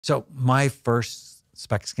So my first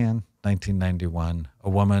SPECT scan, 1991, a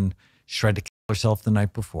woman, she tried to kill herself the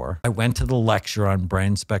night before. I went to the lecture on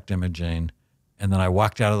brain SPECT imaging, and then I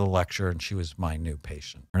walked out of the lecture and she was my new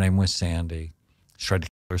patient. Her name was Sandy. She tried to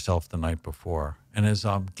kill herself the night before. And as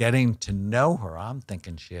I'm getting to know her, I'm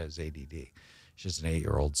thinking she has ADD. She has an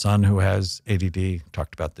 8-year-old son who has ADD,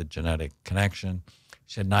 talked about the genetic connection.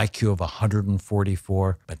 She had an IQ of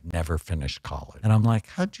 144, but never finished college. And I'm like,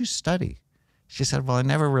 how'd you study? She said, well, I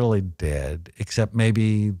never really did, except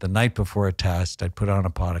maybe the night before a test, I'd put on a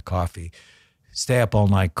pot of coffee, stay up all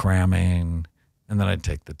night cramming, and then I'd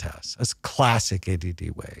take the test. That's a classic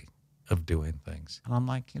ADD way of doing things. And I'm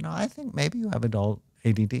like, I think maybe you have adult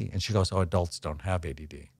ADD. And she goes, oh, adults don't have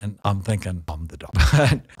ADD. And I'm thinking, I'm the dog.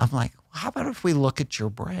 But I'm like, well, how about if we look at your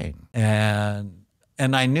brain?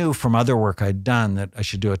 And I knew from other work I'd done that I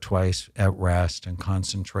should do it twice at rest and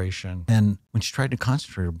concentration. And when she tried to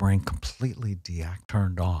concentrate, her brain completely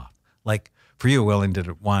turned off. Like for you, Willing did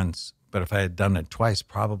it once, but if I had done it twice,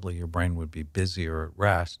 probably your brain would be busier at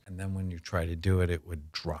rest. And then when you try to do it, it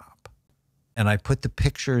would drop. And I put the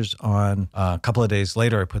pictures on, a couple of days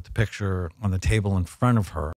later, I put the picture on the table in front of her.